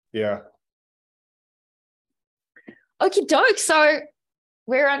Yeah. Okay, doke. So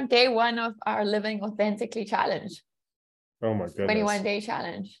we're on day one of our Living Authentically challenge, Oh my goodness. 21-day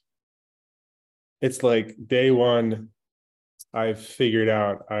challenge. It's like day one, I've figured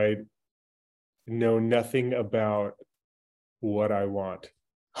out I know nothing about what I want.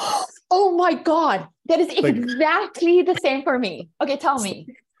 Oh my God. That is Like, exactly the same for me. Okay, tell me.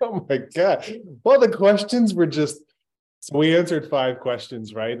 oh my God. Well, the questions were just, so we answered 5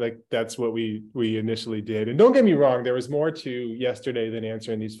 questions, right? Like that's what we initially did. And don't get me wrong, there was more to yesterday than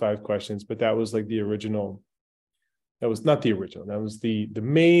answering these 5 questions, but that was like the original. That was not the original. That was the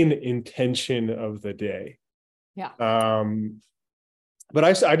main intention of the day. Yeah. But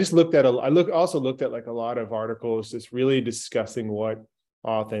I just looked at also looked at like a lot of articles just really discussing what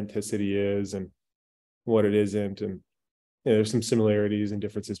authenticity is and what it isn't, and there's some similarities and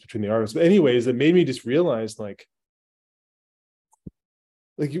differences between the articles. But anyways, it made me just realize like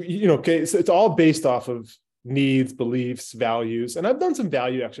okay, so it's all based off of needs, beliefs, values, and I've done some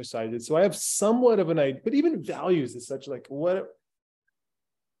value exercises, so I have somewhat of an idea. But even values is such like what.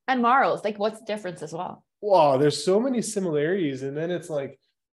 And morals, like what's the difference as well? Wow, there's so many similarities, and then it's like,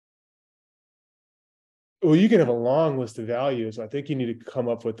 well, you can have a long list of values. I think you need to come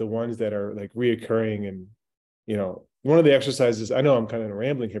up with the ones that are like reoccurring. And, one of the exercises, I know I'm kind of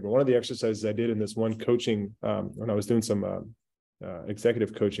rambling here, but one of the exercises I did in this one coaching, when I was doing some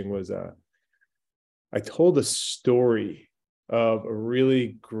executive coaching was I told a story of a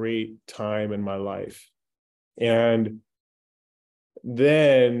really great time in my life. And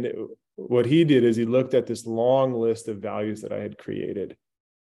then what he did is he looked at this long list of values that I had created.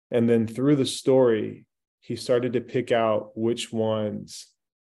 And then through the story, he started to pick out which ones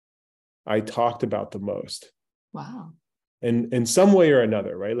I talked about the most. Wow. And in some way or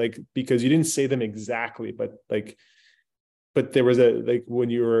another, right? Like, because you didn't say them exactly, but there was like when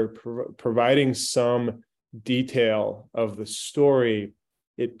you were providing some detail of the story,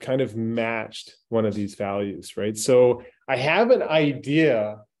 it kind of matched one of these values, right? So I have an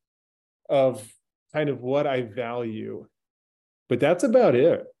idea of kind of what I value, but that's about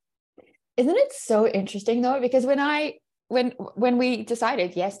it. Isn't it so interesting though? Because when we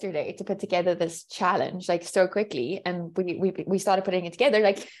decided yesterday to put together this challenge like so quickly, and we started putting it together,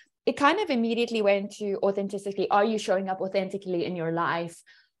 like it kind of immediately went to authenticity. Are you showing up authentically in your life?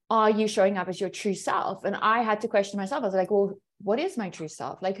 Are you showing up as your true self? And I had to question myself. I was like, well, what is my true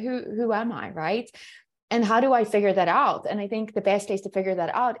self? Like, who am I, right? And how do I figure that out? And I think the best place to figure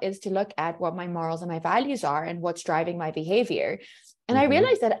that out is to look at what my morals and my values are and what's driving my behavior. And I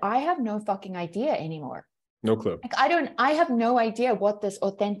realized that I have no fucking idea anymore. No clue. Like I have no idea what this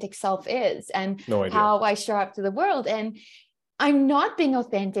authentic self is and No idea. how I show up to the world. And I'm not being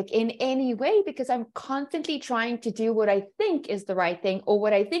authentic in any way because I'm constantly trying to do what I think is the right thing, or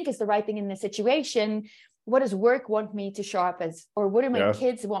what I think is the right thing in the situation. What does work want me to show up as, or what do my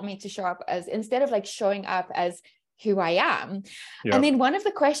kids want me to show up as, instead of like showing up as who I am. Yeah. And then one of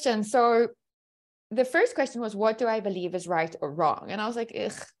the questions, so the first question was, what do I believe is right or wrong? And I was like,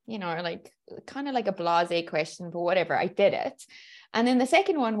 ugh, like kind of like a blasé question, but whatever, I did it. And then the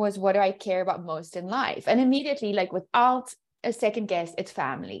second one was, what do I care about most in life? And immediately, like without a second guess, it's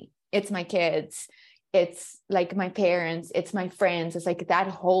family, it's my kids, it's like my parents, it's my friends, it's like that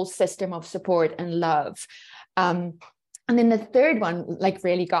whole system of support and love. And then the third one like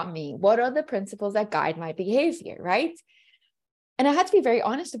really got me. What are the principles that guide my behavior, right? And I had to be very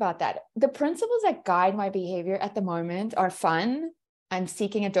honest about that. The principles that guide my behavior at the moment are fun. I'm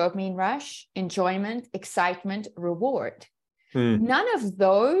seeking a dopamine rush, enjoyment, excitement, reward. None of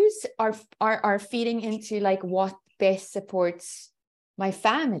those are feeding into like what best supports my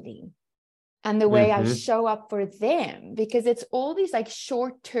family and the way I show up for them, because it's all these like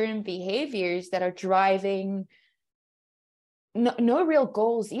short-term behaviors that are driving no real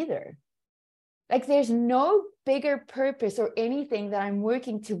goals either. Like there's no bigger purpose or anything that I'm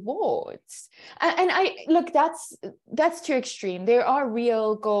working towards. And I look, that's too extreme. There are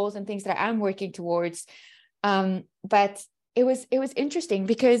real goals and things that I'm working towards. But it was interesting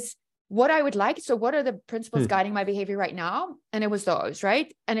because what I would like, so what are the principles guiding my behavior right now? And it was those,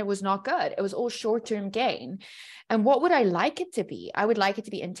 right? And it was not good. It was all short-term gain. And what would I like it to be? I would like it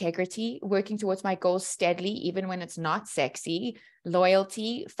to be integrity, working towards my goals steadily, even when it's not sexy,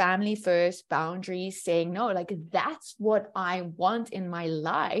 loyalty, family first, boundaries, saying no, like that's what I want in my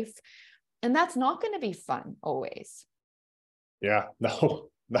life. And that's not going to be fun always. Yeah, no,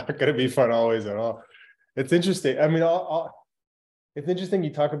 not going to be fun always at all. It's interesting. I mean, it's interesting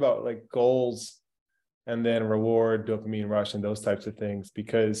you talk about like goals and then reward, dopamine rush, and those types of things,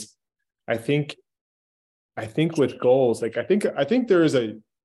 because I think with goals, like I think there is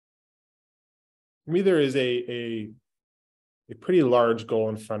for me, there is a pretty large goal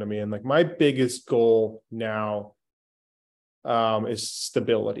in front of me. And like my biggest goal now is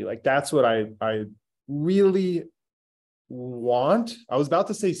stability. Like that's what I really want. I was about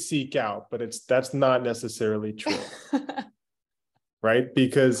to say seek out, but that's not necessarily true, right?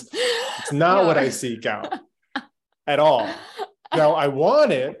 Because it's not what I seek out at all. Now I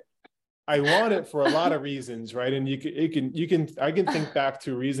want it. I want it for a lot of reasons, right? And I can think back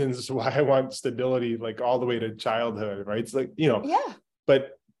to reasons why I want stability, like all the way to childhood, right? It's like, yeah.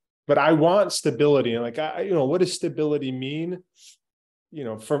 But I want stability. And like, what does stability mean?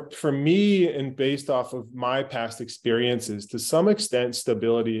 For me, and based off of my past experiences, to some extent,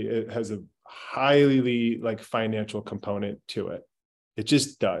 stability, it has a highly like financial component to it. It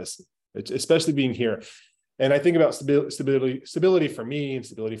just does. It's especially being here. And I think about stability for me and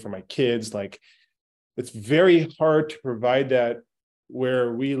stability for my kids. Like it's very hard to provide that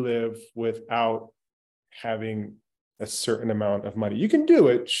where we live without having a certain amount of money. You can do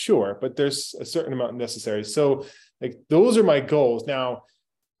it, sure, but there's a certain amount necessary. So like those are my goals. Now,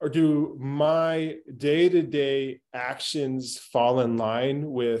 or do my day-to-day actions fall in line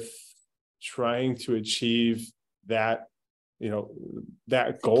with trying to achieve that,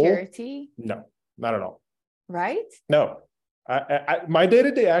 that goal? Security? No, not at all. Right? No, my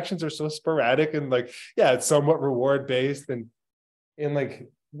day-to-day actions are so sporadic and like, yeah, it's somewhat reward based and like,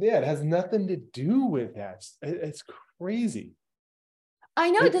 yeah, it has nothing to do with that. It's crazy. I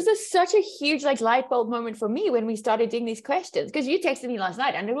know this is such a huge like light bulb moment for me when we started doing these questions, because you texted me last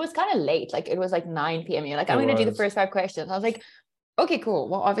night and it was kind of late. Like it was like 9 p.m. You're like, I'm going to do the first 5 questions. I was like, okay, cool.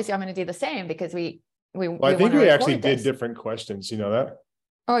 Well, obviously I'm going to do the same because I think we actually did different questions. You know that?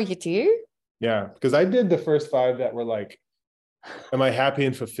 Oh, you do? Yeah, because I did the first 5 that were like, am I happy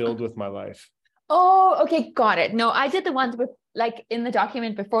and fulfilled with my life? Oh, okay, got it. No, I did the ones with like in the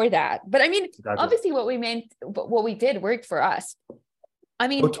document before that. But I mean, obviously what we did worked for us. I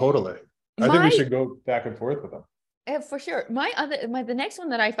mean, oh, totally. I think we should go back and forth with them. For sure. The next one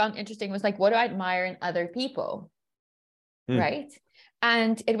that I found interesting was like, what do I admire in other people? Right.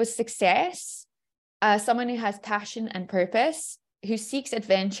 And it was success, someone who has passion and purpose, who seeks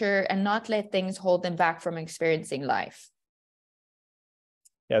adventure and not let things hold them back from experiencing life.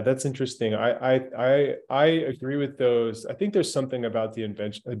 Yeah, that's interesting. I agree with those. I think there's something about the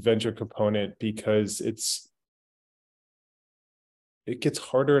adventure component because it gets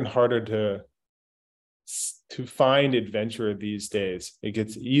harder and harder to find adventure these days. It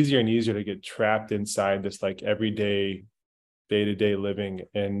gets easier and easier to get trapped inside this like everyday day-to-day living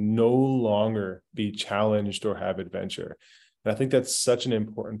and no longer be challenged or have adventure. And I think that's such an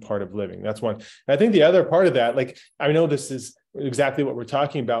important part of living. That's one. And I think the other part of that, like, I know this is exactly what we're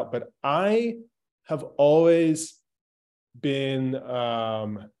talking about, but I have always been,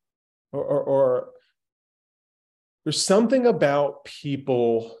 or there's something about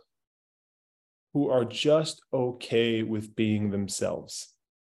people who are just okay with being themselves.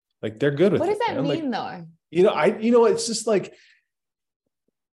 Like they're good with it. What does that mean though? It's just like,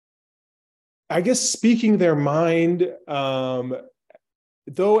 I guess speaking their mind, though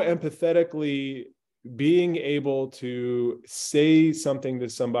empathetically being able to say something to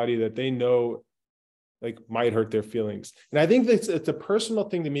somebody that they know like might hurt their feelings. And I think it's a personal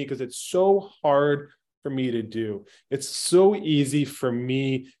thing to me because it's so hard for me to do. It's so easy for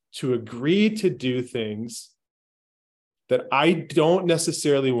me to agree to do things that I don't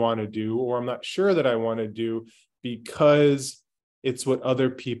necessarily want to do, or I'm not sure that I want to do because it's what other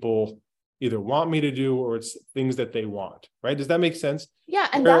people either want me to do or it's things that they want, right? Does that make sense? Yeah,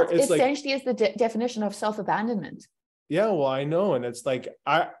 and that essentially is the definition of self-abandonment. Yeah, well, I know. And it's like,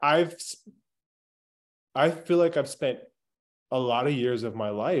 I feel like I've spent a lot of years of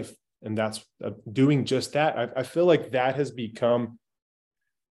my life and that's doing just that. I feel like that has become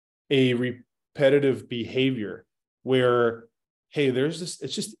a repetitive behavior where, hey, it's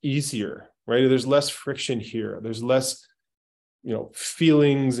just easier, right? There's less friction here. There's less,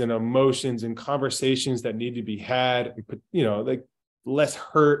 feelings and emotions and conversations that need to be had, like less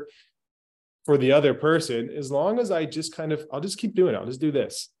hurt for the other person, as long as I'll just keep doing it. I'll just do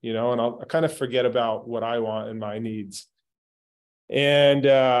this, and I'll kind of forget about what I want and my needs. And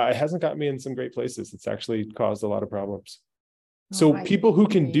it hasn't gotten me in some great places. It's actually caused a lot of problems. So people who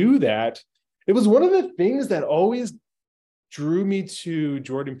can do that, it was one of the things that always drew me to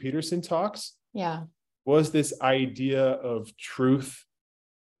Jordan Peterson talks. Yeah. Was this idea of truth.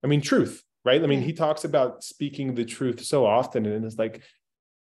 I mean, truth, right? I mean, he talks about speaking the truth so often, and it's like,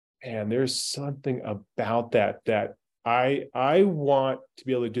 man, there's something about that I want to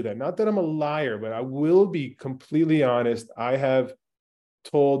be able to do that. Not that I'm a liar, but I will be completely honest. I have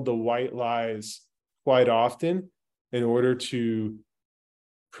told the white lies quite often in order to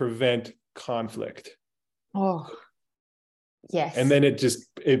prevent conflict. Oh, yes. And then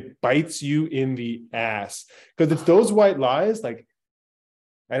it bites you in the ass, because it's those white lies. Like,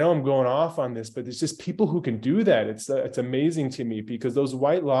 I know I'm going off on this, but it's just people who can do that. It's amazing to me, because those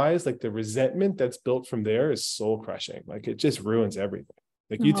white lies, like the resentment that's built from there, is soul crushing. Like, it just ruins everything.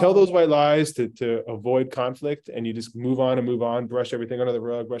 Like, you tell those white lies to avoid conflict, and you just move on, brush everything under the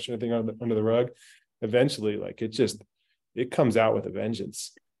rug, under the rug. Eventually, like, it comes out with a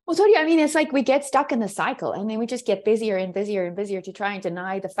vengeance. Well, totally. I mean, it's like we get stuck in the cycle, and then we just get busier and busier and busier to try and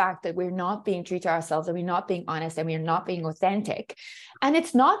deny the fact that we're not being true to ourselves, and we're not being honest, and we're not being authentic. And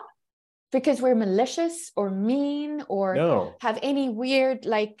it's not because we're malicious or mean or have any weird,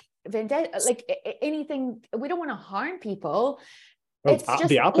 like, vendetta, like anything. We don't want to harm people. It's just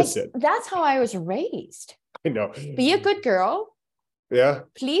the opposite. Like, that's how I was raised. I know. Be a good girl. Yeah.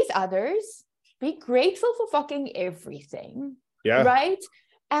 Please others. Be grateful for fucking everything. Yeah. Right.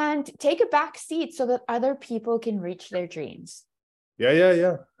 And take a back seat so that other people can reach their dreams.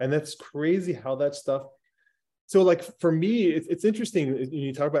 Yeah. And that's crazy how that stuff. So, like, for me, it's interesting.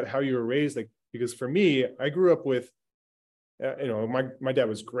 You talk about how you were raised, like, because for me, I grew up with, my dad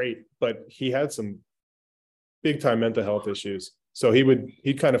was great, but he had some big time mental health issues. So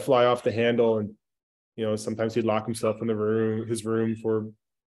he'd kind of fly off the handle, and, sometimes he'd lock himself in his room for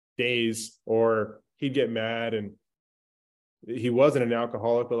days, or he'd get mad. And he wasn't an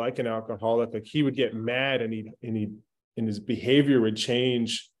alcoholic, but like an alcoholic, like, he would get mad, and his behavior would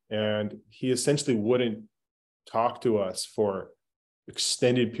change, and he essentially wouldn't talk to us for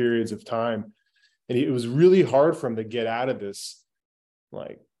extended periods of time. And it was really hard for him to get out of this,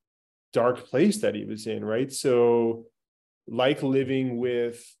 like, dark place that he was in, right? So, like, living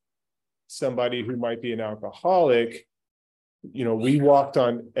with somebody who might be an alcoholic, we walked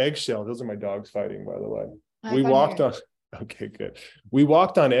on eggshells. Those are my dogs fighting, by the way. Okay, good. We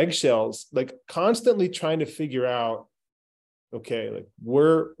walked on eggshells, like, constantly trying to figure out, okay, like,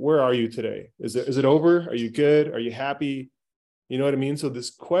 where are you today? Is it over? Are you good? Are you happy? You know what I mean? So this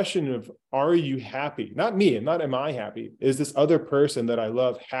question of, are you happy? Not me, and not am I happy? Is this other person that I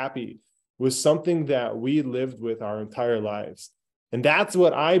love happy? Was something that we lived with our entire lives. And that's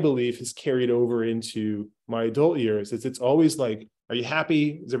what I believe has carried over into my adult years. It's always like, are you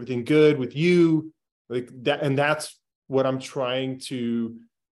happy? Is everything good with you? Like that, and that's what I'm trying to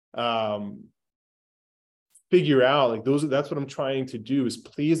figure out. Like, that's what I'm trying to do, is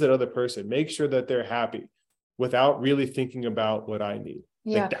please that other person, make sure that they're happy without really thinking about what I need.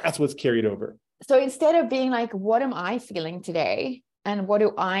 Yeah. Like, that's what's carried over. So instead of being like, what am I feeling today? And what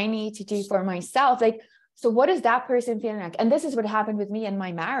do I need to do for myself? Like, so what is that person feeling like? And this is what happened with me in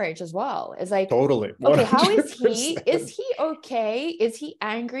my marriage as well. It's like, totally. 100%. Okay, how is he? Is he okay? Is he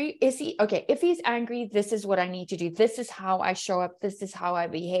angry? Is he okay? If he's angry, this is what I need to do. This is how I show up. This is how I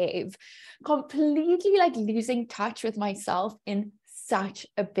behave. Completely, like, losing touch with myself in such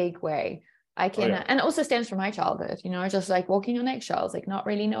a big way. And it also stems from my childhood, just like walking on eggshells, like not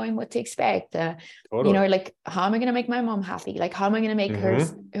really knowing what to expect. Totally. Like, how am I going to make my mom happy? Like, how am I going to make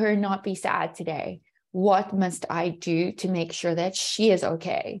her not be sad today? What must I do to make sure that she is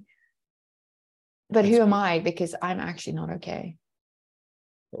okay? But who am I? Because I'm actually not okay.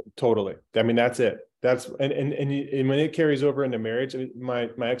 Totally. I mean, that's it. That's and when it carries over into marriage, I mean, my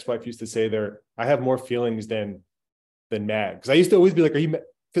ex-wife used to say I have more feelings than mad. Because I used to always be like, are you mad?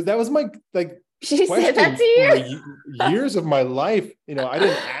 Because that was my, like, she said that to you? Years of my life. I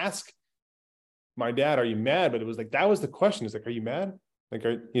didn't ask my dad, are you mad? But it was like, that was the question. It's like, are you mad? Like,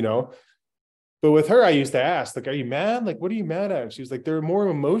 but with her, I used to ask, like, are you mad? Like, what are you mad at? And she was like, there are more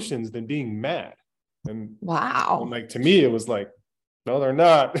emotions than being mad. And wow. And like, to me, it was like, no, they're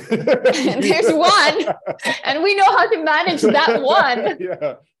not. There's one. And we know how to manage that one.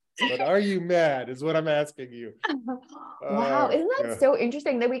 Yeah. But are you mad is what I'm asking you. Wow. Isn't that so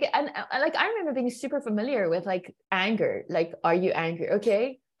interesting that we get, and like, I remember being super familiar with, like, anger. Like, are you angry?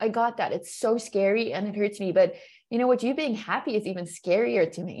 Okay. I got that. It's so scary and it hurts me. But what, you being happy is even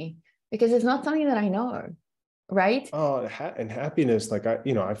scarier to me, because it's not something that I know. Right. Oh, and happiness. Like, I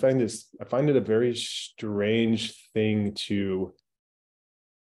find it a very strange thing to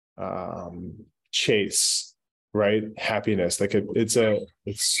chase. Right. Happiness. Like, it's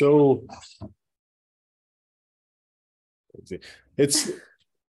so,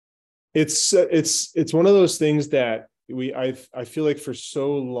 it's one of those things that I feel like for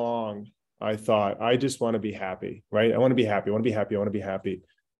so long I thought, I just want to be happy, right? I want to be happy. I want to be happy. I want to be happy.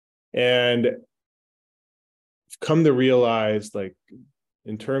 And I've come to realize, like,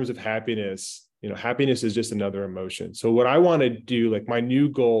 in terms of happiness, happiness is just another emotion. So what I want to do, like my new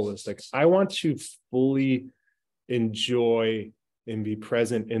goal is like, I want to fully enjoy and be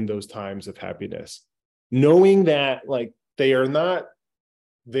present in those times of happiness, knowing that like they are not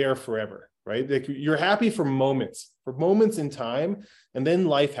there forever, right? Like you're happy for moments in time, and then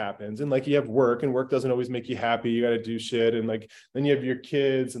life happens, and like you have work, and work doesn't always make you happy. You got to do shit, and like then you have your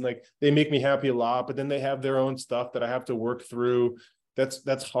kids, and like they make me happy a lot, but then they have their own stuff that I have to work through.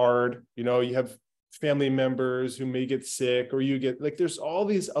 That's hard. You have family members who may get sick, or you get like, there's all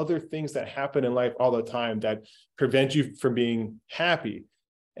these other things that happen in life all the time that prevent you from being happy.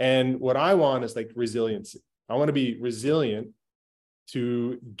 And what I want is like resiliency. I want to be resilient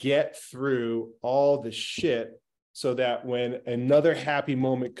to get through all the shit so that when another happy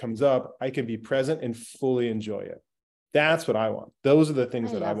moment comes up, I can be present and fully enjoy it. That's what I want. Those are the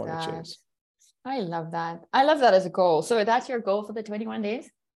things that I want to chase. I love that. I love that as a goal. So that's your goal for the 21 days?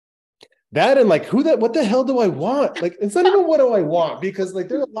 That, and like what the hell do I want? Like, it's not even what do I want, because like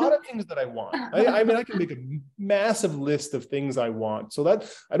there's a lot of things that I want. I mean, I can make a massive list of things I want. So that,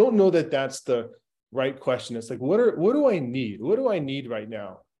 I don't know that that's the right question. It's like, what do I need? What do I need right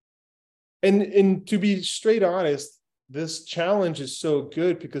now? And to be straight honest, this challenge is so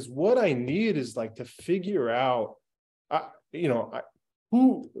good because what I need is like to figure out,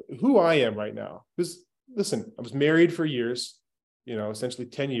 who I am right now. Because listen, I was married for years, essentially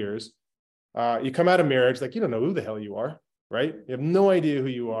 10 years. You come out of marriage, like you don't know who the hell you are, right? You have no idea who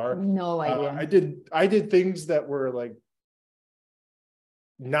you are. No idea. I did things that were like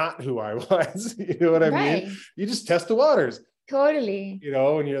not who I was. You know what I mean? You just test the waters. Totally.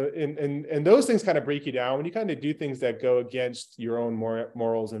 And those things kind of break you down when you kind of do things that go against your own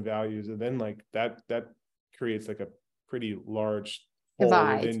morals and values, and then like that creates like a pretty large hole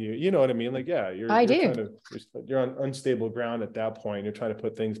within you. You know what I mean? Like, yeah, you're on unstable ground at that point. You're trying to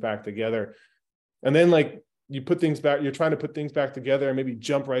put things back together, and then like you put things back. You're trying to put things back together, and maybe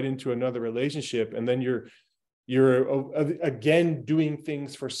jump right into another relationship, and then you're again doing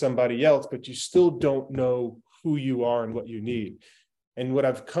things for somebody else, but you still don't know who you are and what you need. And what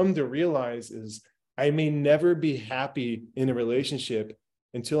I've come to realize is I may never be happy in a relationship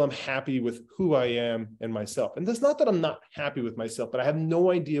until I'm happy with who I am and myself. And that's not that I'm not happy with myself, but I have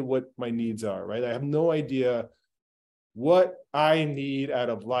no idea what my needs are, right? I have no idea what I need out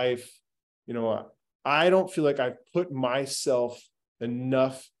of life. I don't feel like I've put myself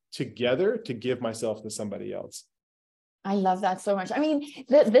enough together to give myself to somebody else. I love that so much. I mean,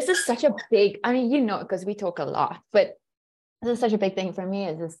 this is such a big, because we talk a lot, but this is such a big thing for me,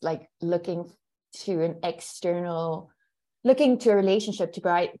 is this like looking to a relationship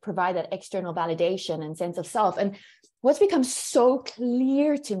to provide that external validation and sense of self. And what's become so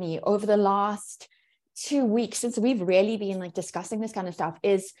clear to me over the last 2 weeks, since we've really been like discussing this kind of stuff,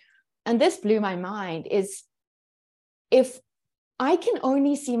 is, and this blew my mind, is if I can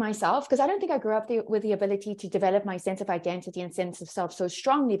only see myself, because I don't think I grew up with the ability to develop my sense of identity and sense of self so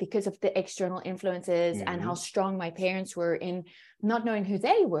strongly because of the external influences and how strong my parents were in not knowing who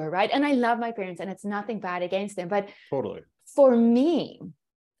they were, right? And I love my parents, and it's nothing bad against them. But totally, for me,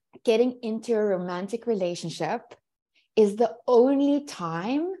 getting into a romantic relationship is the only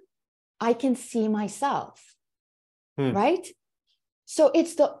time I can see myself, right? So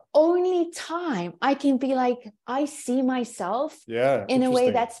it's the only time I can be like, I see myself in a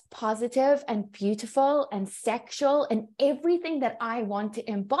way that's positive and beautiful and sexual and everything that I want to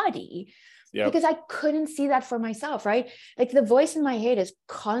embody. Because I couldn't see that for myself, right? Like the voice in my head is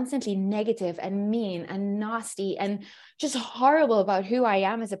constantly negative and mean and nasty and just horrible about who I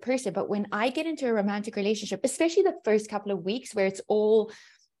am as a person. But when I get into a romantic relationship, especially the first couple of weeks where it's all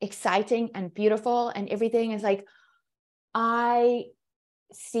exciting and beautiful and everything is like, I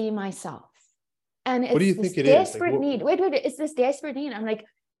see myself. And it's, what do you think it desperate is? Need. Wait, it's this desperate need. I'm like,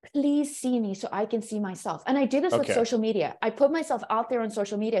 please see me so I can see myself. And I do this with social media. I put myself out there on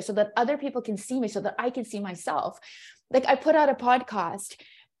social media so that other people can see me, so that I can see myself. Like I put out a podcast,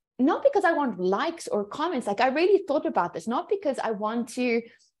 not because I want likes or comments. Like I really thought about this, not because I want to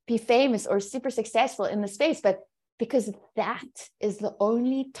be famous or super successful in the space, but because that is the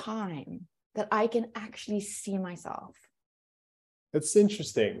only time that I can actually see myself. That's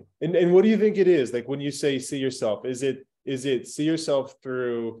interesting. And what do you think it is? Like when you say see yourself, is it see yourself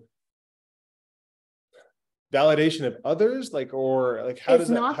through validation of others? Like, or like, how does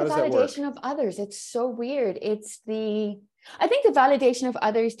that work? It's not the validation of others. It's so weird. I think the validation of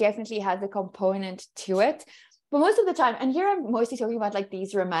others definitely has a component to it. But most of the time, and here I'm mostly talking about like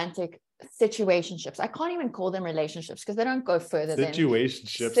these romantic situationships. I can't even call them relationships because they don't go further than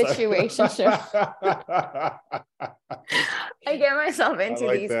situationships. I get myself I into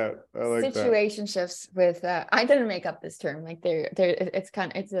like these that. I like situationships with I didn't make up this term, like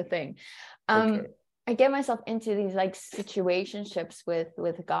it's a thing. Okay. I get myself into these like situationships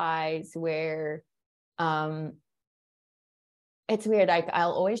with guys where it's weird, like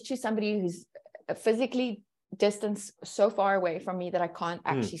I'll always choose somebody who's physically distanced so far away from me that I can't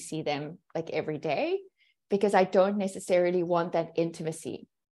actually see them like every day, because I don't necessarily want that intimacy.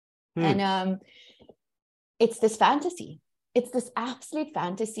 And it's this fantasy, it's this absolute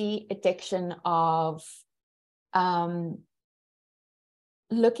fantasy addiction of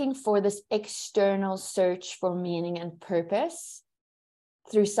looking for this external search for meaning and purpose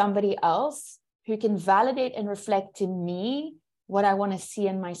through somebody else who can validate and reflect to me what I want to see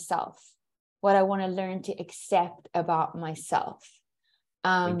in myself, what I want to learn to accept about myself.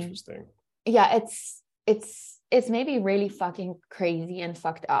 Interesting. Yeah, it's maybe really fucking crazy and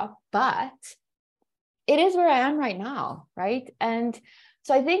fucked up, but it is where I am right now, right? And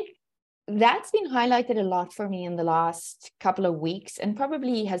so I think that's been highlighted a lot for me in the last couple of weeks, and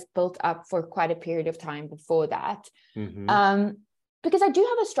probably has built up for quite a period of time before that. Because I do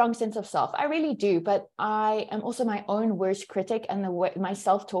have a strong sense of self, I really do, but I am also my own worst critic, and my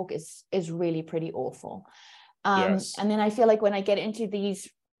self-talk is really pretty awful. Yes. And then I feel like when I get into these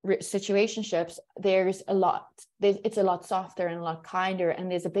situationships, it's a lot softer and a lot kinder,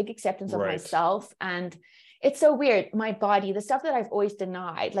 and there's a big acceptance of myself. And it's so weird, my body, the stuff that I've always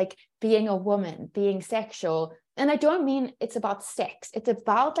denied, like being a woman, being sexual. And I don't mean it's about sex, it's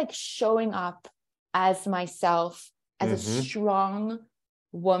about like showing up as myself, as a strong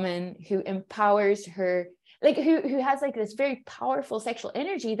woman who empowers her, like who has like this very powerful sexual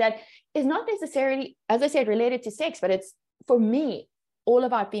energy that is not necessarily, as I said, related to sex, but it's, for me, all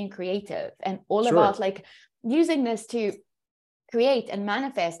about being creative and all about like using this to create and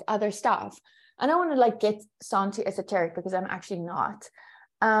manifest other stuff. I don't want to like sound too esoteric, because I'm actually not.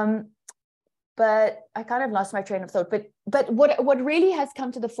 But I kind of lost my train of thought. But what really has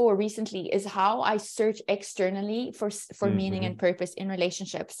come to the fore recently is how I search externally for meaning and purpose in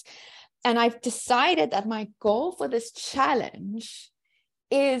relationships. And I've decided that my goal for this challenge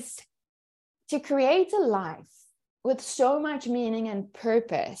is to create a life with so much meaning and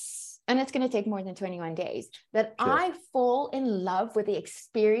purpose, and it's going to take more than 21 days, that I fall in love with the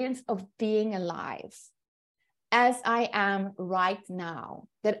experience of being alive as I am right now,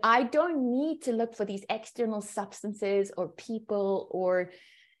 that I don't need to look for these external substances or people or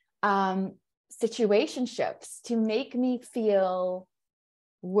situationships to make me feel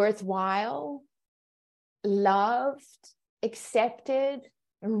worthwhile, loved, accepted,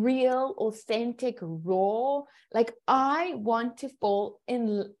 real, authentic, raw. Like I want to fall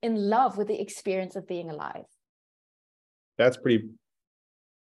in love with the experience of being alive. That's pretty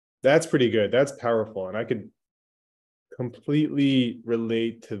good. That's powerful. And I could completely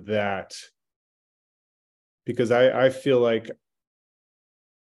relate to that, because I feel like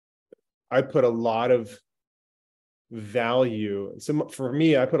I put a lot of value. So for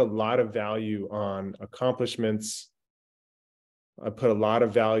me, I put a lot of value on accomplishments. I put a lot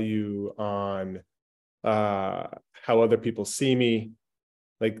of value on how other people see me.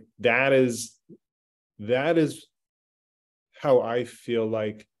 Like that is how I feel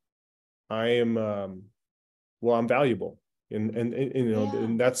like I am I'm valuable. And you know,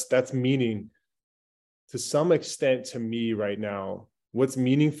 and that's meaning to some extent to me right now. What's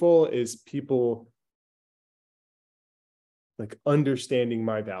meaningful is people like understanding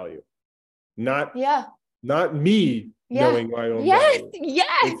my value, not me knowing my own value.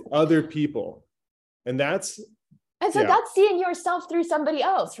 It's other people. And that's that's seeing yourself through somebody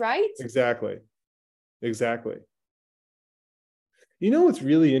else, right? Exactly. You know what's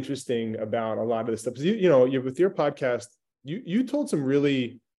really interesting about a lot of this stuff is you with your podcast, you told some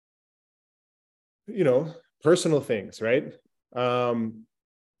really personal things, right? And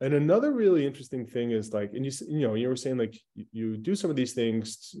another really interesting thing is like, and you were saying like you do some of these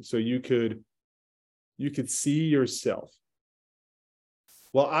things so you could see yourself.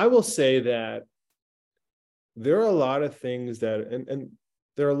 Well, I will say that there are a lot of things that, and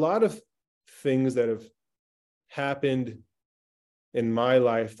there are a lot of things that have happened in my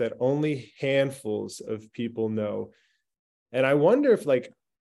life that only handfuls of people know. And I wonder if like,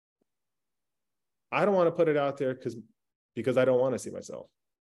 I don't want to put it out there because I don't want to see myself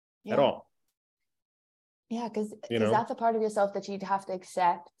at all. Yeah, because that's a part of yourself that you'd have to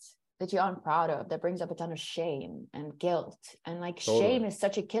accept that you aren't proud of, that brings up a ton of shame and guilt. And like shame is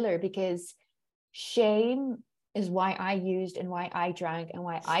such a killer, because shame is why I used and why I drank and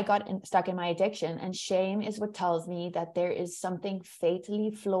why I got stuck in my addiction. And shame is what tells me that there is something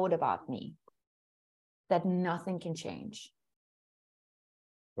fatally flawed about me that nothing can change.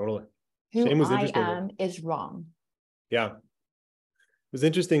 Totally. Who Shame was I interesting. am is wrong. Yeah. It was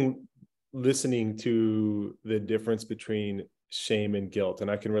interesting listening to the difference between shame and guilt. And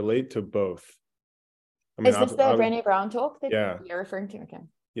I can relate to both. I mean, Is this the Brené Brown talk that you're referring to? Okay.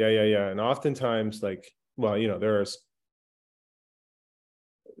 Yeah. And oftentimes, like, well, you know, there's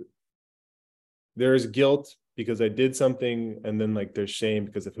guilt because I did something, and then like there's shame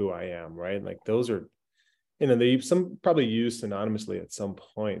because of who I am, right? Like those are, you know, they some probably used synonymously at some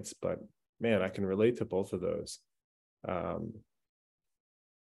points, but man, I can relate to both of those.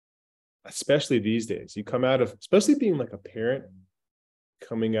 Especially these days, you come out of, especially being like a parent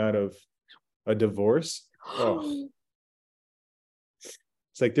coming out of a divorce. Oh,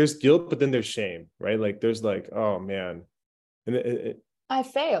 it's like there's guilt, but then there's shame, right? Like there's like, oh man, and I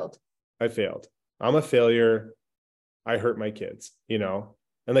failed. I'm a failure. I hurt my kids, you know?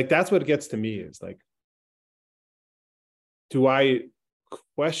 And like, that's what gets to me is like, do I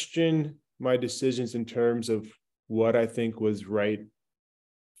question my decisions in terms of what I think was right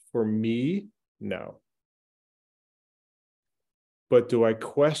for me? No. But do I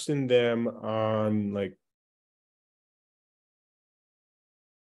question them on like,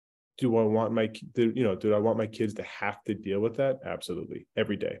 do I want my kids to have to deal with that? Absolutely.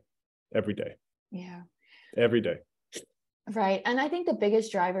 Every day. Yeah. Every day. Right. And I think the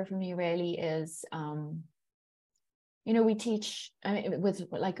biggest driver for me really is, you know, we teach, I mean, with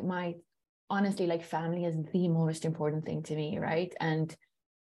like honestly, like family is the most important thing to me. Right. And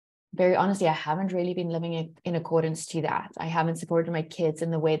very honestly, I haven't really been living in accordance to that. I haven't supported my kids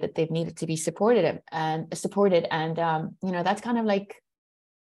in the way that they've needed to be supported. And, you know, that's kind of like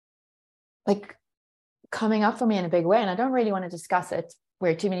coming up for me in a big way. And I don't really want to discuss it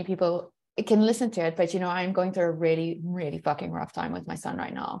where too many people can listen to it. But, you know, I'm going through a really, really fucking rough time with my son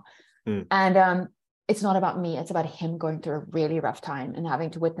right now. And it's not about me. It's about him going through a really rough time and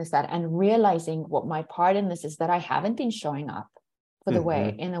having to witness that and realizing what my part in this is, that I haven't been showing up for the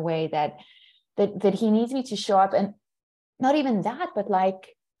way, in a way that he needs me to show up. And not even that, but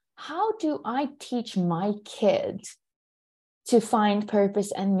like, how do I teach my kid to find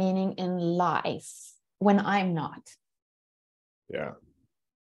purpose and meaning in life when I'm not? Yeah.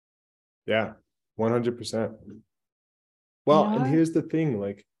 100%. Well, and here's the thing,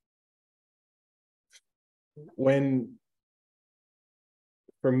 like,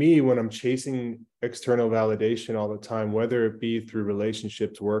 for me, when I'm chasing external validation all the time, whether it be through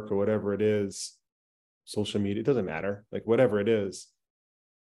relationships, work, or whatever it is, social media, it doesn't matter, like whatever it is.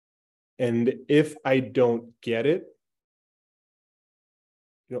 And if I don't get it,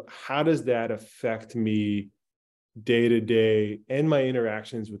 you know, how does that affect me day to day and my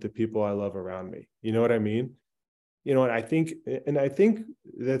interactions with the people I love around me? You know what I mean? You know, and I think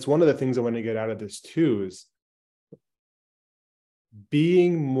that's one of the things I want to get out of this too, is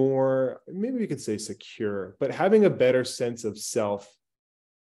being more, maybe we could say secure, but having a better sense of self,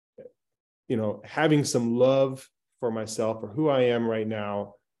 you know, having some love for myself or who I am right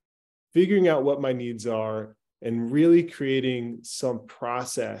now, figuring out what my needs are, and really creating some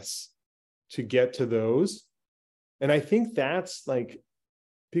process to get to those. And I think that's like,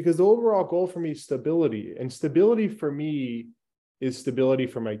 because the overall goal for me is stability, and stability for me is stability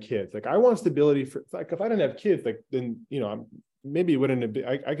for my kids. Like I want stability for, like, if I didn't have kids, like, then, you know, maybe it wouldn't be,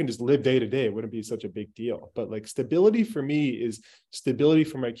 I can just live day to day. It wouldn't be such a big deal. But like stability for me is stability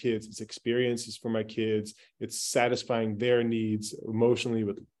for my kids. It's experiences for my kids. It's satisfying their needs emotionally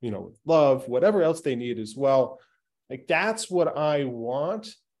with, you know, with love, whatever else they need as well. Like that's what I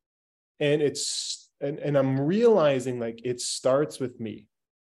want. And and I'm realizing like it starts with me.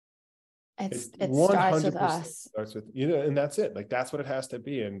 It starts with us. Starts with, you know, and that's it. Like that's what it has to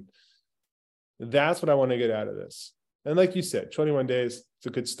be. And that's what I want to get out of this. And like you said, 21 days, it's a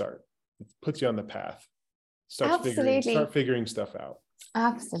good start. It puts you on the path. Start figuring stuff out.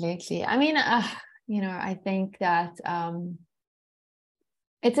 Absolutely. I mean, you know, I think that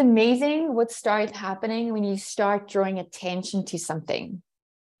it's amazing what starts happening when you start drawing attention to something,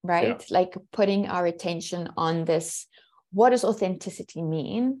 right? Yeah. Like putting our attention on this. What does authenticity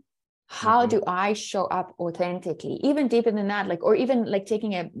mean? How do I show up authentically? Even deeper than that, like, or even like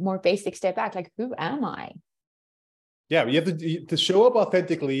taking a more basic step back, like, who am I? Yeah, you have to show up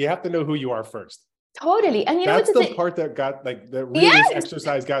authentically. You have to know who you are first. Totally. And you know what That's the the thing? part that got like, that really, this Yes,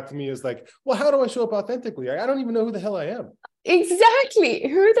 exercise got to me, is like, well, how do I show up authentically? I don't even know who the hell I am. exactly.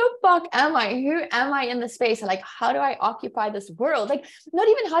 Who the fuck am I? Who am I in the space? Like, how do I occupy this world? Like, not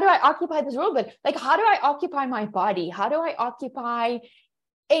even how do I occupy this world, but like, how do I occupy my body? How do I occupy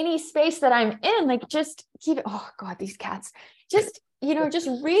any space that I'm in? Like, just keep it. Oh God, these cats. Just, you know, just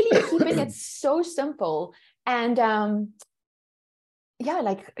really keeping it so simple. And yeah,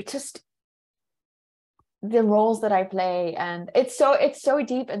 like just the roles that I play. And it's so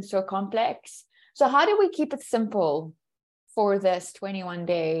deep and so complex. So how do we keep it simple for this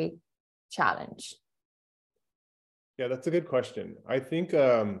 21-day challenge? Yeah, that's a good question. I think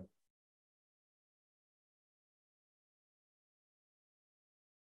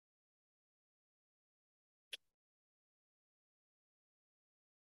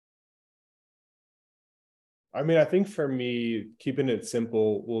I think for me, keeping it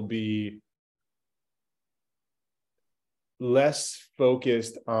simple will be less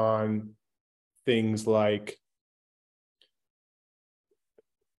focused on things like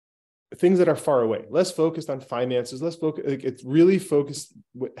things that are far away, less focused on finances, less focus. Like, it's really focused.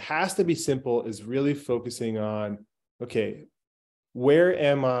 What has to be simple is really focusing on, okay, where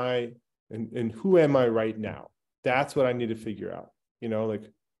am I, and who am I right now? That's what I need to figure out, like,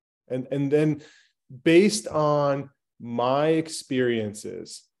 and then based on my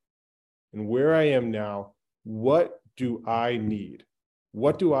experiences and where I am now, what do I need?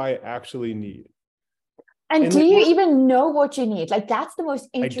 What do I actually need? And And do like, you even know what you need? Like, that's the most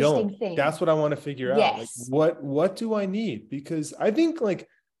I don't. interesting thing. That's what I want to figure out. Like, Yes. what do I need? Because I think, like,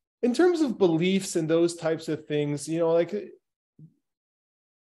 in terms of beliefs and those types of things, like,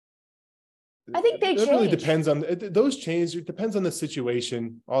 I think they it really change. depends on those changes. It depends on the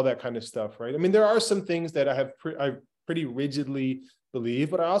situation, all that kind of stuff, right? I mean, there are some things that I pretty rigidly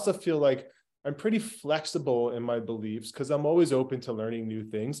believe, but I also feel like I'm pretty flexible in my beliefs because I'm always open to learning new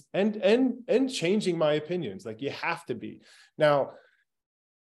things and changing my opinions. Like, you have to be. Now,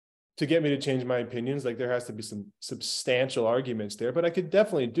 to get me to change my opinions, like, there has to be some substantial arguments there, but I could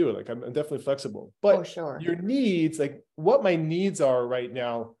definitely do it. Like, I'm definitely flexible. For But sure. your needs, like what my needs are right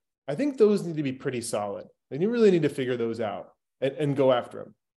now, I think those need to be pretty solid. And you really need to figure those out and go after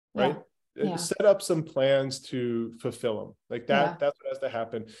them, Yeah. right? Yeah. Set up some plans to fulfill them. Like Yeah. that's what has to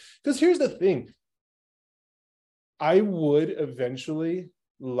happen. Because here's the thing. I would eventually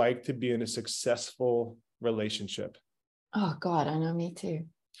like to be in a successful relationship. Oh God, I know, me too.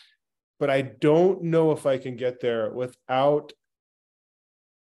 But I don't know if I can get there without,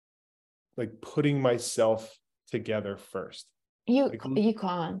 like, putting myself together first. You Like, you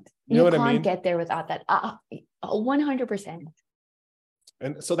can't. you know You what I can't mean? get there without that. 100%.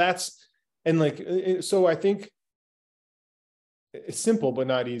 And so and like, so I think it's simple, but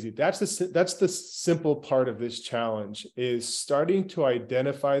not easy. That's the simple part of this challenge, is starting to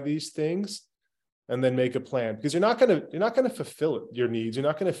identify these things and then make a plan, because you're not going to fulfill it, your needs. You're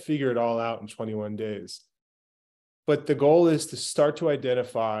not going to figure it all out in 21 days. But the goal is to start to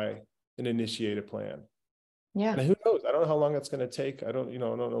identify and initiate a plan. Yeah. And who knows? I don't know how long it's going to take. I don't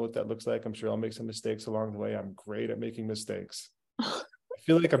know what that looks like. I'm sure I'll make some mistakes along the way. I'm great at making mistakes. I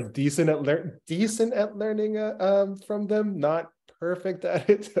feel like I'm decent at learning from them. Not perfect at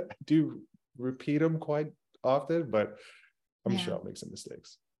it. I do repeat them quite often, but I'm Yeah. sure I'll make some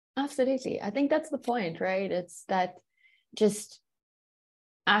mistakes. Absolutely. I think that's the point, right? It's that just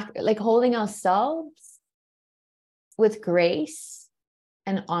like holding ourselves with grace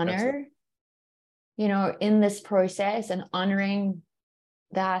and Excellent. honor, in this process, and honoring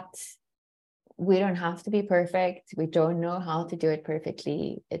that we don't have to be perfect. We don't know how to do it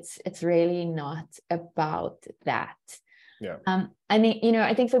perfectly. It's really not about that. Yeah. I mean,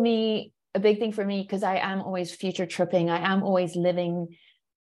 I think for me, a big thing for me, because I am always future tripping, I am always living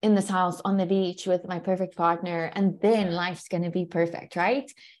in this house on the beach with my perfect partner, and then life's going to be perfect,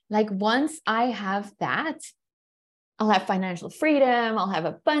 right? Like, once I have that, I'll have financial freedom, I'll have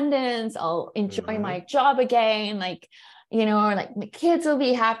abundance, I'll enjoy my job again, like, like my kids will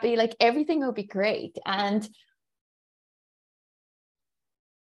be happy, like everything will be great. And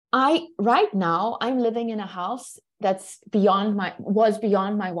right now I'm living in a house that's was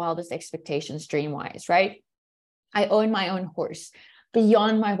beyond my wildest expectations, dream wise, right? I own my own horse,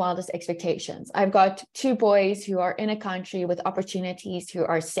 beyond my wildest expectations. I've got 2 boys who are in a country with opportunities, who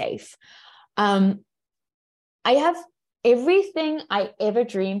are safe. I have everything I ever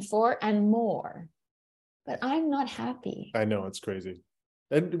dreamed for and more, but I'm not happy. I know, it's crazy.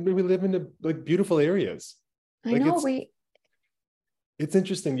 And we live in like beautiful areas. I Like, know it's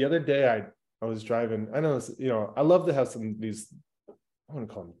interesting. The other day I was driving. I know, I love to have some of these I want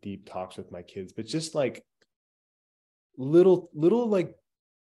to call them deep talks with my kids, but just like little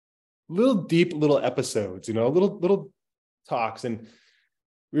deep little episodes, little talks. And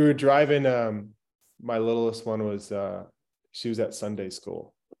we were driving, my littlest one was, she was at Sunday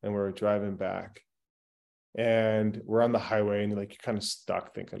school, and we were driving back, and we're on the highway, and like, you're kind of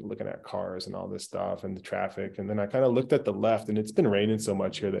stuck looking at cars and all this stuff and the traffic. And then I kind of looked at the left, and it's been raining so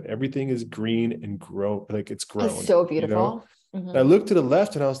much here that everything is green and grow, like it's grown. It's so beautiful. And I looked to the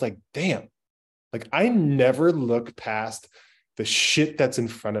left, and I was like, damn, like I never look past the shit that's in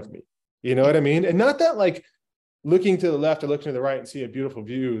front of me. You know what I mean? And not that like looking to the left or looking to the right and see a beautiful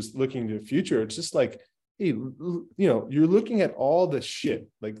view is looking to the future. It's just like, hey, you're looking at all the shit,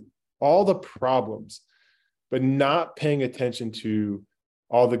 like all the problems, but not paying attention to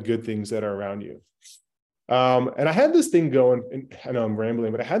all the good things that are around you. And I had this thing going, and I know I'm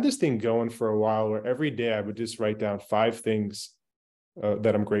rambling, but I had this thing going for a while where every day I would just write down 5 things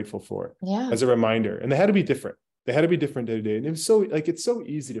that I'm grateful for as a reminder. And they had to be different. They had to be different day to day. And it was so like, it's so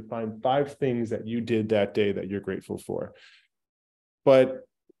easy to find 5 things that you did that day that you're grateful for. But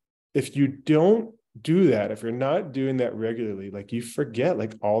if you don't do that, if you're not doing that regularly, like you forget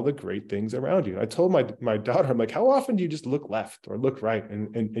like all the great things around you. I told my daughter, I'm like, how often do you just look left or look right?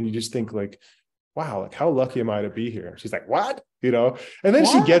 And you just think like, wow, like how lucky am I to be here? She's like, what? And then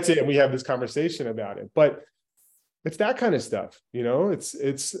she gets it, and we have this conversation about it. But it's that kind of stuff, I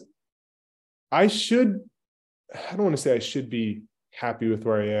don't want to say I should be happy with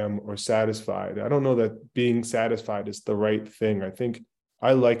where I am or satisfied. I don't know that being satisfied is the right thing. I think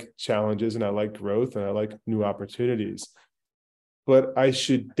I like challenges, and I like growth, and I like new opportunities, but I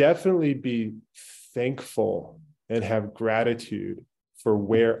should definitely be thankful and have gratitude for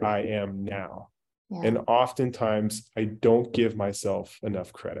where I am now. Yeah. And oftentimes I don't give myself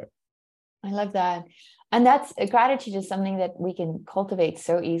enough credit. I love that. And that's gratitude is something that we can cultivate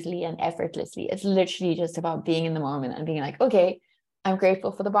so easily and effortlessly. It's literally just about being in the moment and being like, okay, I'm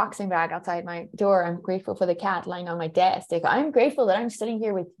grateful for the boxing bag outside my door. I'm grateful for the cat lying on my desk. Like, I'm grateful that I'm sitting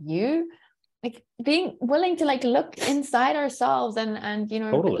here with you. Like being willing to like look inside ourselves and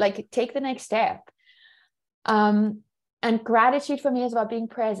totally. Like take the next step. And gratitude for me is about being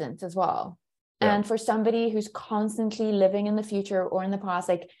present as well. Yeah. And for somebody who's constantly living in the future or in the past,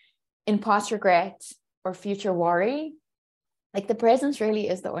 like in past regret or future worry, like the presence really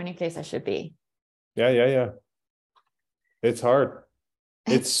is the only place I should be. Yeah. It's hard.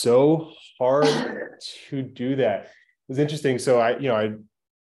 It's so hard to do that. It's interesting. So I've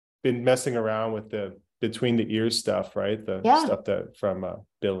been messing around with the between the ears stuff, right? The stuff that from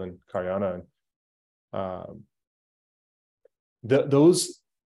Bill and Karyana. Those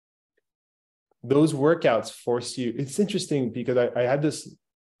workouts force you. It's interesting because I had this,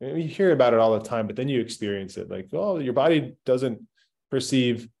 you hear about it all the time, but then you experience it like, oh, your body doesn't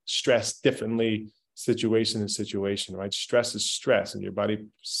perceive stress differently situation to situation, right? Stress is stress, and your body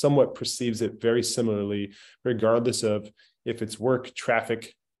somewhat perceives it very similarly, regardless of if it's work,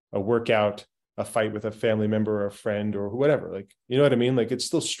 traffic, a workout, a fight with a family member or a friend or whatever. Like, you know what I mean? Like it's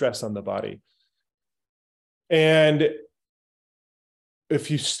still stress on the body. And if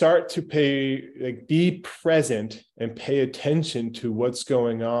you start to be present and pay attention to what's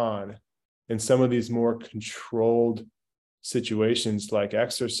going on in some of these more controlled situations like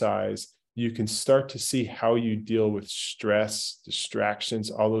exercise, you can start to see how you deal with stress,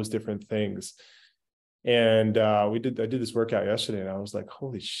 distractions, all those different things. And I did this workout yesterday, and I was like,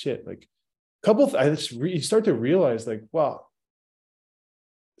 holy shit, like you start to realize like, wow,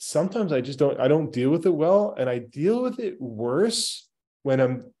 sometimes I don't deal with it well. And I deal with it worse when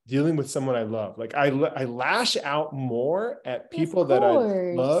I'm dealing with someone I love. Like I lash out more at people that I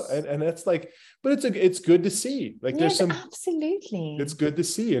love. And it's like, but it's good to see. Like there's absolutely. It's good to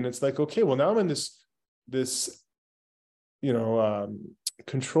see. And it's like, okay, well now I'm in this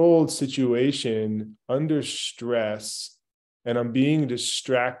controlled situation under stress, and I'm being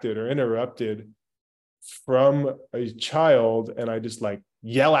distracted or interrupted from a child, and I just like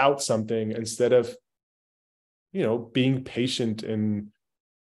yell out something instead of being patient and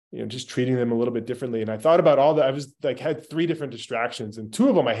just treating them a little bit differently. And I thought about all that. I was like, had 3 different distractions, and 2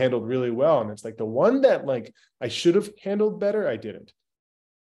 of them I handled really well, and it's like the one that like I should have handled better, I didn't.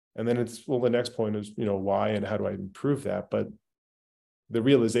 And then the next point is why and how do I improve that? But the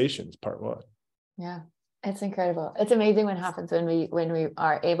realization is part 1. Yeah, it's incredible. It's amazing what happens when we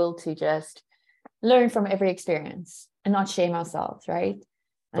are able to just learn from every experience and not shame ourselves, right?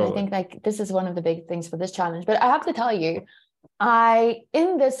 And totally. I think like this is one of the big things for this challenge. But I have to tell you,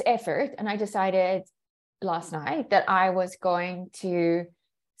 in this effort, and I decided last night that I was going to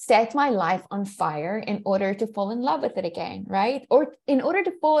set my life on fire in order to fall in love with it again, right? Or in order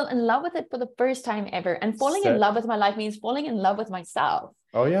to fall in love with it for the first time ever. And falling in love with my life means falling in love with myself.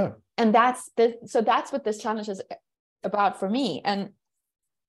 Oh yeah. And so that's what this challenge is about for me. And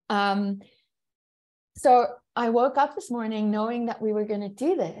so I woke up this morning knowing that we were going to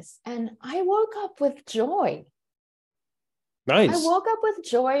do this, and I woke up with joy. Nice. I woke up with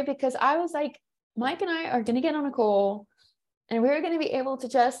joy because I was like, Mike and I are going to get on a call, and we're going to be able to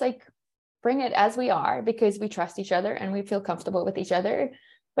just like bring it as we are, because we trust each other and we feel comfortable with each other.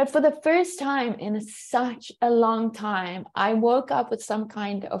 But for the first time in such a long time, I woke up with some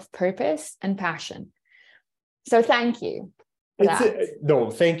kind of purpose and passion. So thank you. No,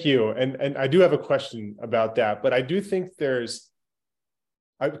 thank you. And I do have a question about that, but I do think because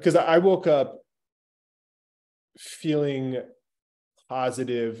I woke up feeling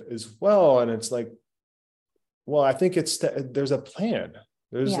positive as well. And it's like, well, I think there's a plan.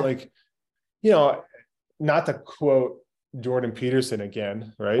 There's like, not to quote Jordan Peterson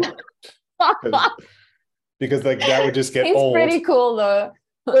again, right? because like that would just get He's old. Pretty cool though.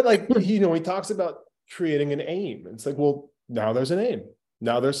 But like, he talks about creating an aim. It's like, well, now there's an aim.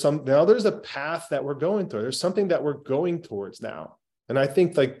 Now there's a path that we're going through. There's something that we're going towards now. And I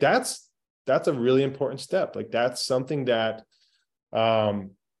think like that's a really important step. Like that's something that,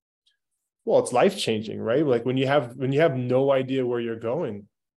 it's life-changing, right? Like when you have no idea where you're going,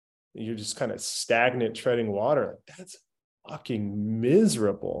 you're just kind of stagnant, treading water. That's fucking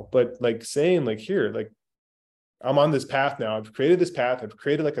miserable. But like saying like, here, like I'm on this path now. I've created this path. I've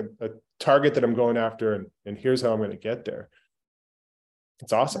created like a target that I'm going after, and here's how I'm going to get there.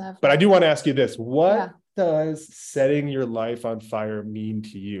 It's awesome. But I do want to ask you this. What does setting your life on fire mean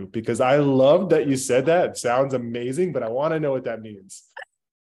to you? Because I love that you said that. It sounds amazing, but I want to know what that means.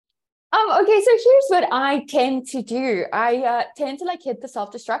 Okay, so here's what I tend to do. I tend to like hit the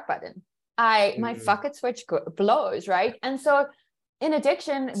self-destruct button. My fuck it switch blows, right? And so in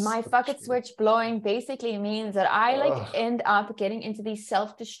addiction, my fuck it switch blowing basically means that I end up getting into these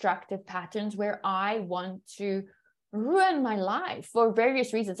self-destructive patterns where I want to ruin my life for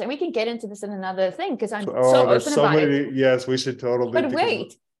various reasons. And we can get into this in another thing because I'm so open about it. Yes, we should totally. But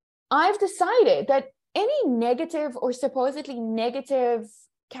wait, I've decided that any negative or supposedly negative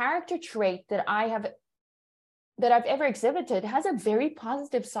character trait that I've ever exhibited has a very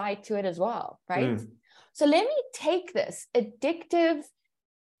positive side to it as well, right? So let me take this addictive,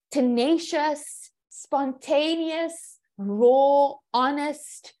 tenacious, spontaneous, raw,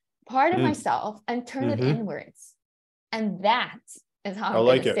 honest part of myself and turn it inwards. And that is how I'm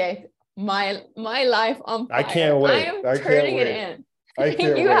going to set my life on fire. I can't wait. I am turning it in.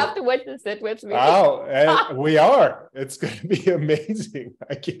 You have to witness it with me. Oh, and we are. It's going to be amazing.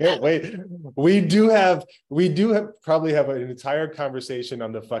 I can't wait. We do have probably have an entire conversation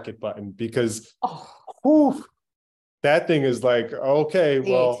on the fuck it button because that thing is like, okay,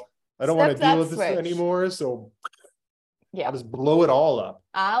 well, I don't want to deal with this anymore. So I'll just blow it all up.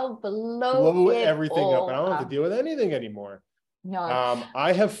 I'll blow everything up. I don't have to deal with anything anymore. No.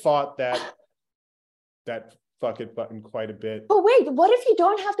 I have fought that fuck it button quite a bit. But wait, what if you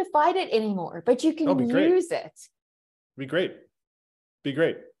don't have to fight it anymore, but you can use it? Be great.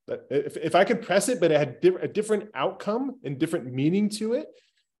 But if I could press it, but it had a different outcome and different meaning to it,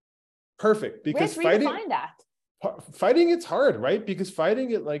 perfect. Because fighting it's hard, right? Because fighting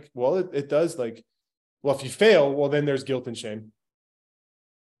it, like, well, it does like, well, if you fail, well, then there's guilt and shame.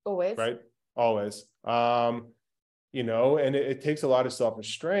 Always. Right? Always. And it takes a lot of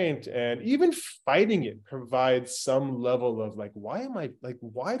self-restraint, and even fighting it provides some level of like, why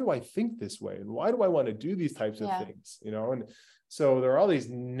do I think this way? And why do I want to do these types of things? And so there are all these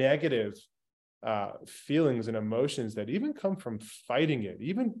negative feelings and emotions that even come from fighting it,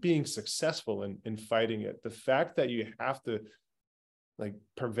 even being successful in fighting it. The fact that you have to like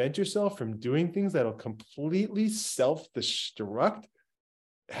prevent yourself from doing things that'll completely self-destruct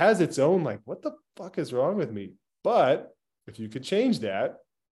has its own, like, what the fuck is wrong with me? But if you could change that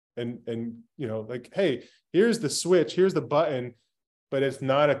and like, hey, here's the switch, here's the button, but it's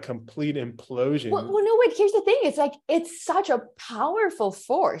not a complete implosion. Well, no, wait, here's the thing. It's like, it's such a powerful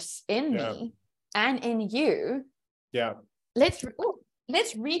force in me and in you. Yeah. Let's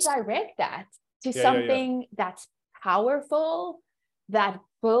redirect that to something that's powerful, that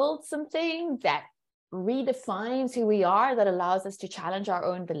builds something, that redefines who we are, that allows us to challenge our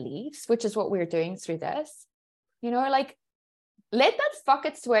own beliefs, which is what we're doing through this. Like, let that fuck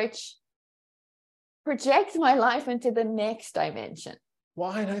it switch project my life into the next dimension.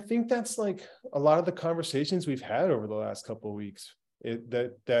 Well, and I think that's like a lot of the conversations we've had over the last couple of weeks.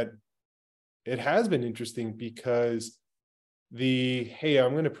 That it has been interesting because the, hey,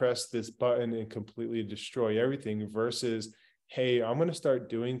 I'm going to press this button and completely destroy everything, versus, hey, I'm going to start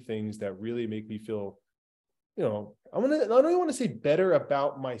doing things that really make me feel, I don't even want to say better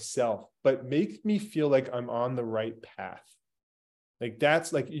about myself, but make me feel like I'm on the right path. Like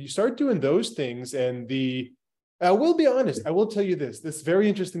that's like, you start doing those things. And I will be honest, I will tell you this is very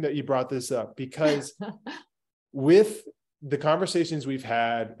interesting that you brought this up, because with the conversations we've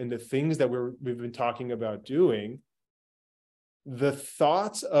had and the things that we've been talking about doing, the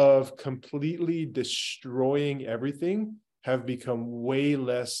thoughts of completely destroying everything have become way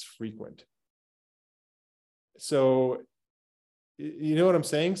less frequent. So, you know what I'm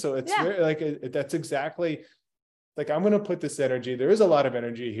saying? So it's very, like, that's exactly like, I'm going to put this energy. There is a lot of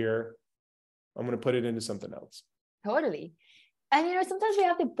energy here. I'm going to put it into something else. Totally. And, sometimes we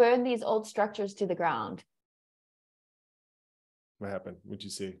have to burn these old structures to the ground. What happened? What'd you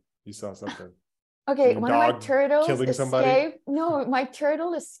see? You saw something. Okay, one of my turtles killing somebody? escaped. No, my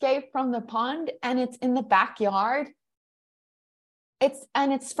turtle escaped from the pond, and it's in the backyard.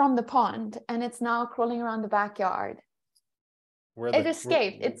 It's from the pond, and it's now crawling around the backyard. It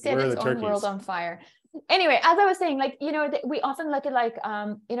escaped. It set its own world on fire. Anyway, as I was saying, like, we often look at like,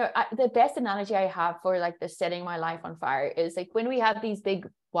 the best analogy I have for like the setting my life on fire is like when we have these big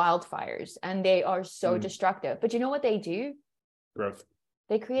wildfires and they are so destructive, but you know what they do? Growth.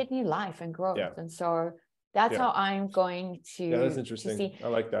 They create new life and growth. Yeah. And so that's how I'm going to. Yeah, that's interesting. See. I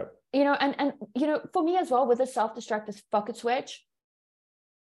like that. And for me as well, with the self-destructive bucket switch,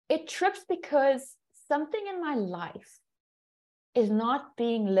 it trips because something in my life is not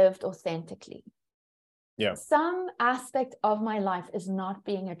being lived authentically. Yeah. Some aspect of my life is not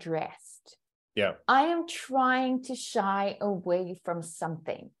being addressed. Yeah. I am trying to shy away from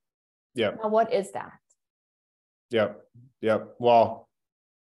something. Yeah. Now, what is that? Yeah. Yeah. Well,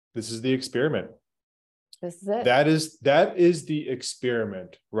 this is the experiment. This is it. That is the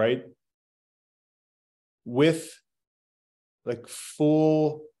experiment, right? With like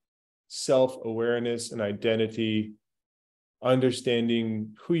full self-awareness and identity,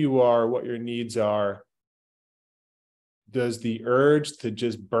 understanding who you are, what your needs are. Does the urge to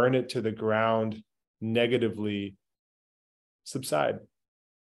just burn it to the ground negatively subside?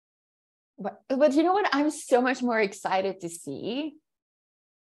 But you know what? I'm so much more excited to see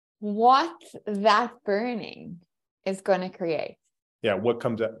what that burning is going to create. Yeah, what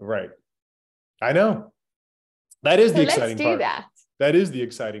comes up, right? I know. That is the exciting part. Let's do that. That is the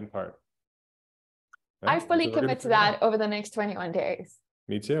exciting part. I fully commit to that over the next 21 days.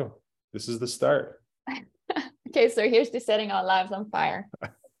 Me too. This is the start. Okay, so here's to setting our lives on fire.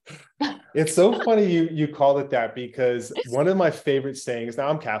 It's so funny you called it that, because one of my favorite sayings, now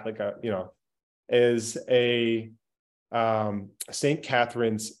I'm Catholic, is a Saint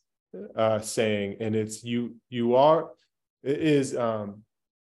Catherine's saying, and it's I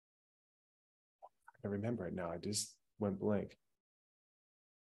remember it now. I just went blank.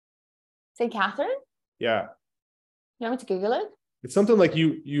 Saint Catherine? Yeah. You want me to Google it? It's something like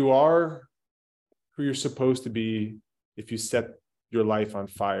you are who you're supposed to be if you set your life on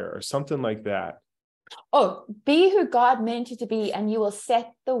fire, or something like that. Oh, be who God meant you to be, and you will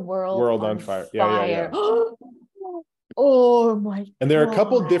set the world on fire. Yeah. Oh my God. And there are a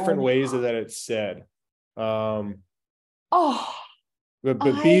couple of different ways that it's said. But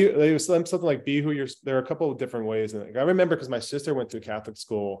it was something like be who you're. There are a couple of different ways, and I remember because my sister went through Catholic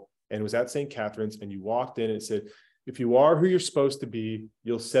school and was at St. Catherine's, and you walked in and it said, if you are who you're supposed to be,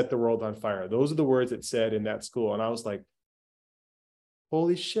 you'll set the world on fire. Those are the words it said in that school, and I was like,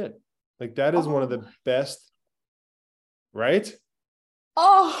 holy shit. Like that is one of the best, right?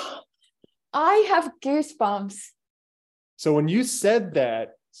 Oh, I have goosebumps. So when you said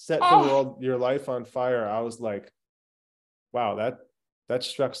that, set the world, your life on fire, I was like, wow, that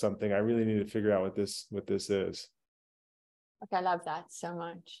struck something. I really need to figure out what this is. Okay, I love that so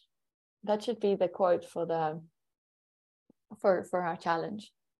much. That should be the quote for our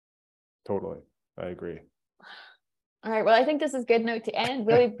challenge. Totally. I agree. All right. Well, I think this is a good note to end.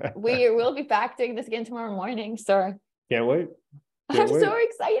 We will be back doing this again tomorrow morning. So can't wait. I'm so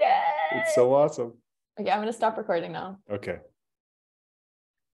excited. It's so awesome. Okay, I'm going to stop recording now. Okay.